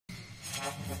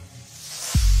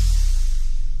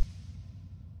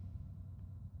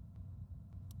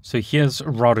So here's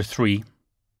router 3.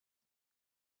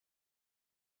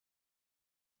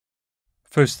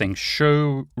 First thing,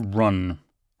 show run.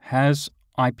 Has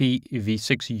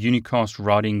IPv6 unicast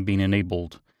routing been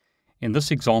enabled? In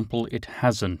this example, it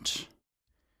hasn't.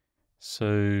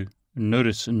 So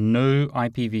notice no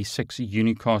IPv6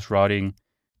 unicast routing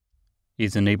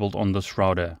is enabled on this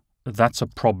router. That's a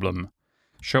problem.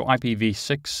 Show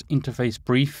IPv6 interface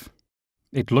brief.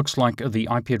 It looks like the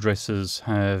IP addresses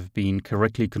have been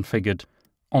correctly configured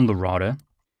on the router.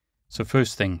 So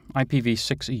first thing,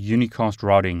 IPv6 unicast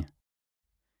routing.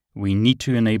 We need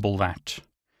to enable that.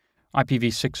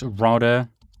 IPv6 router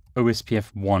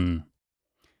OSPF1.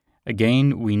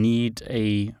 Again, we need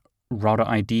a router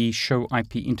ID. Show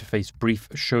IP interface brief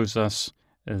shows us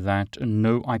that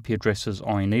no IP addresses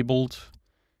are enabled.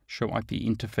 Show IP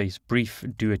interface brief,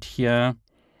 do it here.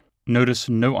 Notice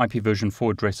no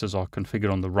IPv4 addresses are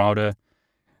configured on the router.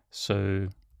 So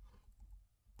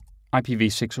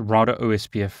IPv6 router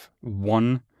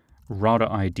OSPF1 router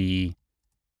ID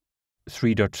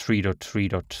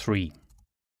 3.3.3.3.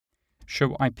 Show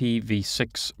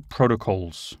IPv6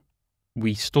 protocols.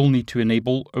 We still need to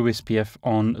enable OSPF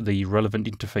on the relevant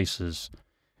interfaces.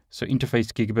 So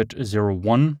interface gigabit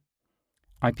 01,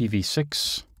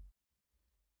 IPv6,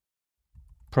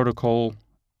 protocol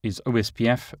is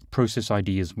OSPF, process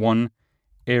ID is 1,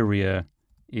 area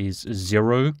is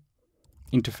 0,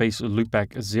 interface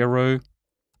loopback 0,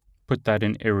 put that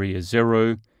in area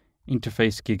 0,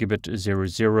 interface gigabit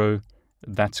 00,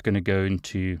 that's going to go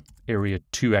into area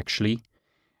 2 actually.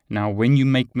 Now when you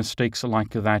make mistakes like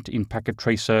that in packet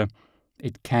tracer,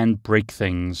 it can break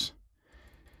things.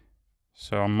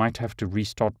 So I might have to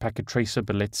restart packet tracer,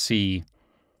 but let's see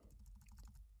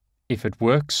if it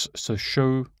works. So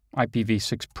show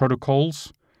IPv6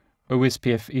 protocols.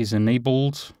 OSPF is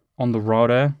enabled on the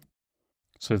router.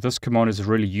 So this command is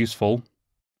really useful.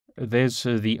 There's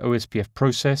the OSPF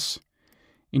process.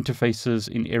 Interfaces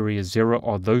in area 0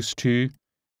 are those two.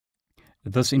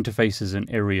 This interface is in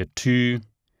area 2.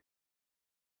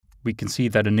 We can see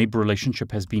that a neighbor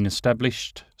relationship has been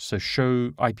established. So show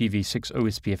IPv6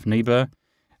 OSPF neighbor.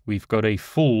 We've got a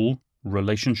full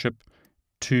relationship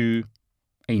to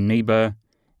a neighbor,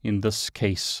 in this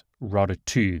case, router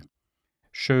 2.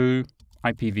 Show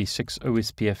IPv6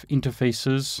 OSPF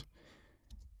interfaces.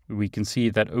 We can see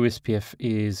that OSPF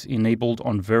is enabled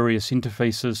on various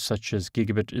interfaces such as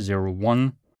gigabit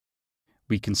 01.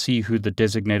 We can see who the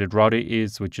designated router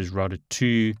is, which is router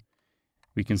 2.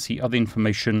 We can see other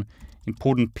information.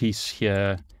 Important piece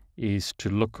here is to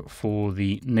look for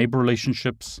the neighbor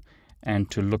relationships and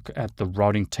to look at the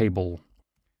routing table.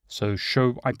 So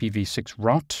show IPv6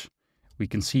 route. We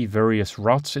can see various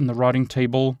routes in the routing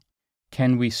table.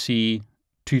 Can we see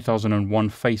 2001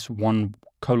 face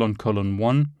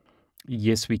 1::1?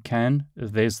 Yes, we can.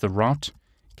 There's the route.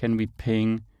 Can we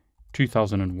ping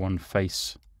 2001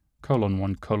 face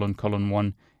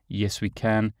 :1:1? Yes, we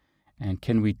can. And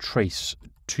can we trace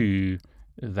to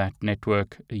that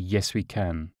network? Yes, we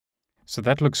can. So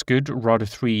that looks good. Router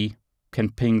 3 can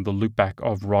ping the loopback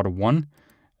of router 1.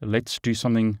 Let's do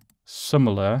something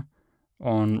similar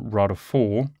on router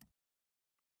 4.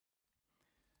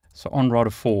 So on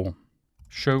router 4,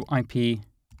 show IP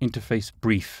interface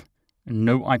brief.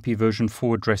 No IP version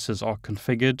 4 addresses are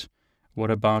configured. What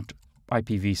about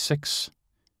IPv6?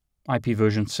 IP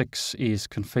version 6 is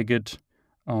configured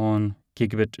on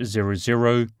gigabit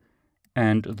 00,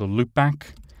 and the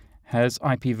loopback. Has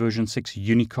IP version 6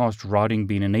 unicast routing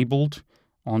been enabled?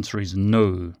 Answer is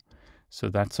no. So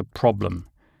that's a problem.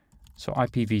 So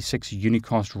IPv6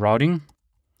 unicast routing.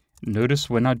 Notice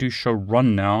when I do show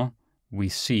run now, we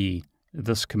see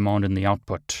this command in the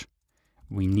output.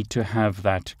 We need to have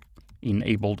that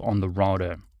enabled on the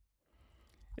router.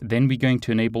 Then we're going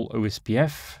to enable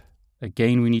OSPF.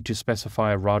 Again, we need to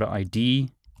specify a router ID.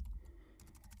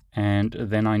 And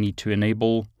then I need to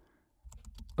enable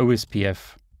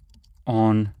OSPF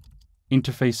on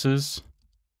interfaces.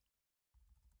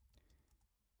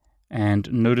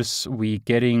 And notice we're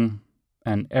getting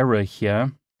an error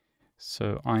here.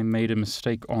 So I made a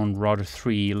mistake on router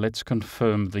 3. Let's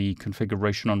confirm the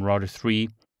configuration on router 3.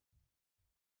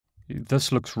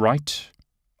 This looks right.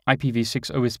 IPv6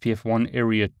 OSPF1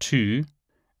 area 2.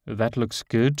 That looks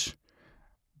good.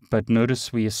 But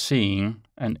notice we are seeing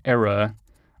an error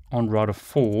on router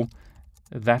 4.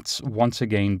 That's once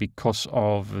again because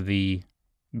of the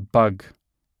bug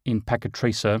in packet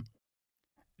tracer.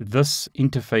 This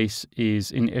interface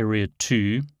is in area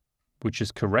 2, which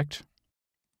is correct.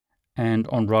 And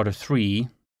on router 3,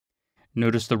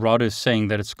 notice the router is saying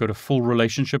that it's got a full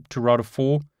relationship to router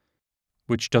 4,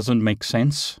 which doesn't make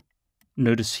sense.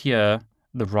 Notice here,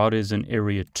 the router is in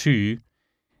area 2,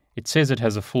 it says it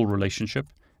has a full relationship,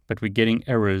 but we're getting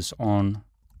errors on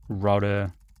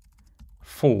router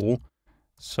 4.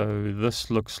 So this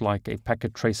looks like a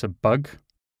packet tracer bug.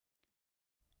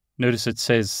 Notice it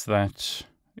says that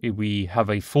we have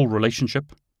a full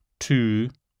relationship to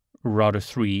router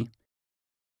 3,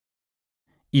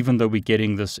 even though we're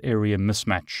getting this area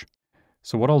mismatch.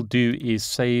 So what I'll do is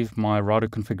save my router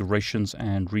configurations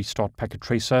and restart packet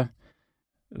tracer.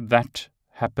 That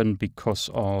happened because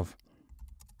of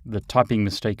the typing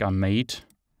mistake I made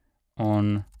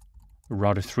on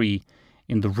router 3.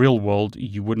 In the real world,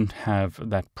 you wouldn't have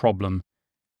that problem.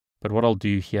 But what I'll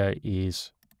do here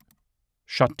is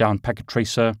shut down packet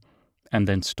tracer and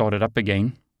then start it up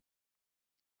again.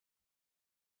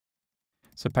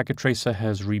 So packet tracer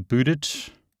has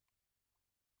rebooted.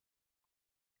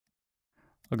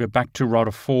 I'll go back to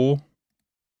router 4.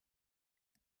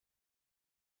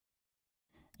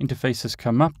 Interfaces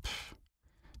come up.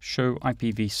 Show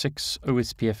IPv6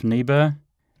 OSPF neighbor.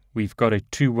 We've got a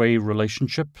two-way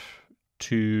relationship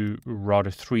to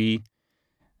router 3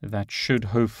 that should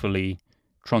hopefully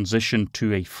transition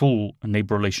to a full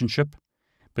neighbor relationship.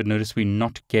 But notice we're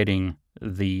not getting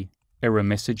the error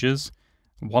messages.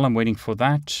 While I'm waiting for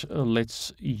that,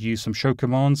 let's use some show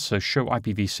commands. So show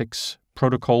IPv6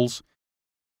 protocols.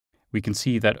 We can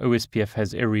see that OSPF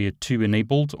has area 2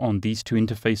 enabled on these two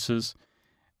interfaces.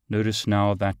 Notice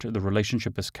now that the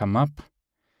relationship has come up.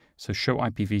 So show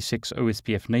IPv6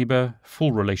 OSPF neighbor,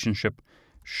 full relationship,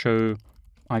 show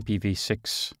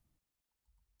IPv6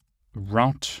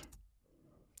 route.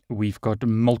 We've got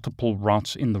multiple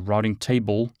routes in the routing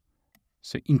table.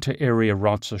 So inter-area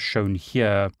routes are shown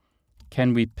here.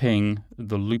 Can we ping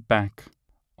the loopback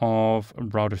of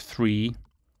router 3?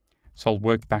 So I'll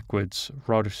work backwards.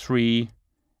 Router 3,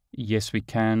 yes we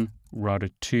can. Router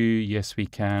 2, yes we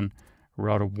can.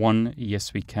 Router 1,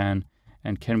 yes we can.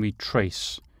 And can we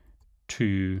trace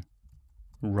to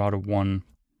router 1?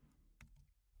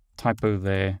 Typo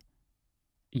there.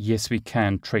 Yes we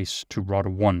can trace to router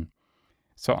 1.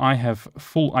 So I have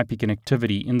full IP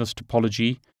connectivity in this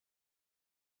topology.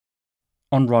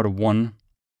 On router 1,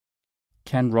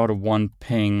 can router 1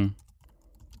 ping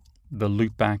the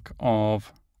loopback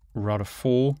of router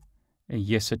 4?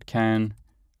 Yes it can.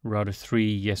 Router 3,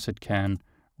 yes it can.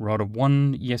 Router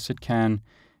 1, yes it can.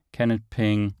 Can it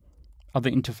ping other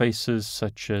interfaces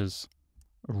such as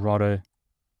router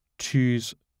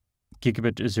 2's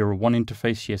gigabit 01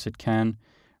 interface? Yes it can.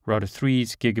 Router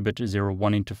 3's gigabit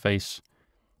 01 interface.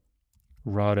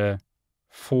 Router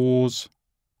 4's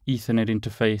Ethernet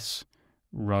interface.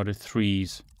 Router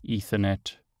 3's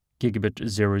Ethernet gigabit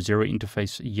 00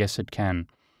 interface. Yes it can.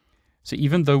 So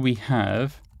even though we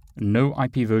have no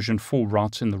IP version 4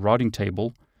 routes in the routing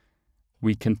table,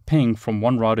 we can ping from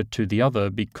one router to the other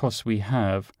because we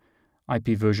have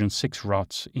IP version 6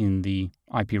 routes in the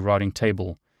IP routing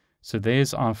table. So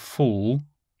there's our full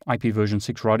IP version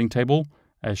 6 routing table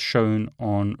as shown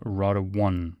on router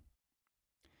 1.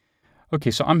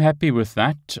 Okay, so I'm happy with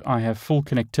that. I have full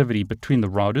connectivity between the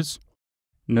routers.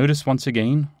 Notice once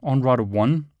again on router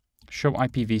 1, show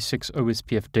IPv6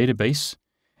 OSPF database.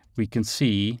 We can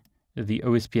see the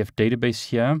OSPF database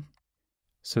here.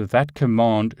 So that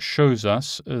command shows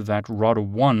us that router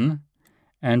 1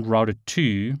 and router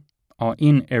 2 are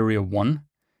in area 1.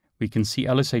 We can see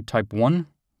LSA type 1.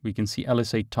 We can see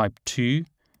LSA type 2,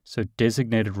 so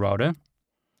designated router.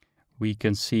 We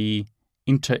can see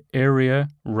inter-area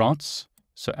routes,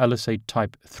 so LSA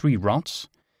type 3 routes.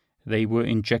 They were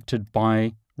injected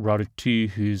by router 2,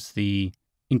 who's the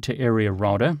inter-area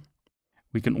router.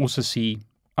 We can also see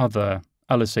other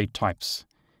LSA types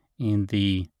in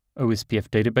the OSPF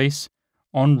database.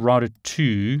 On router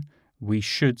 2, we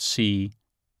should see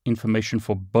information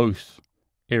for both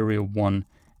area 1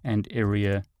 and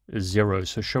area 0.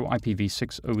 So show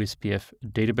IPv6 OSPF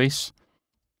database.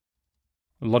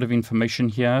 A lot of information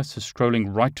here. So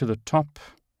scrolling right to the top,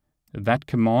 that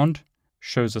command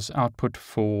shows us output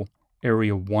for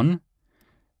area 1.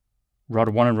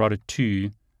 Router 1 and router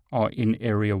 2 are in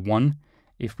area 1.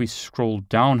 If we scroll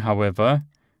down, however,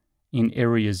 in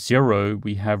area 0,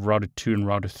 we have router 2 and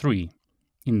router 3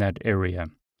 in that area.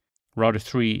 Router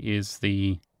 3 is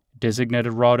the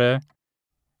designated router.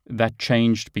 That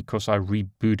changed because I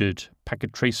rebooted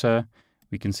packet tracer.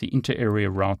 We can see inter-area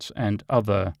routes and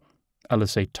other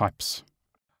LSA types.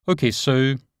 Okay,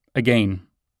 so again,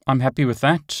 I'm happy with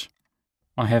that.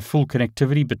 I have full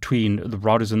connectivity between the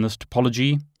routers in this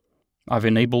topology. I've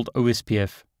enabled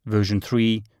OSPF version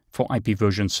 3 for IP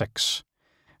version 6.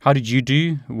 How did you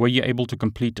do? Were you able to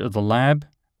complete the lab?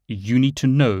 You need to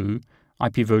know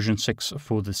IP version 6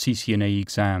 for the CCNA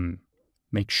exam.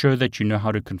 Make sure that you know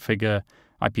how to configure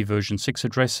IP version 6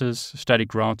 addresses,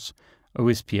 static routes,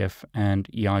 OSPF, and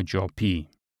EIGRP.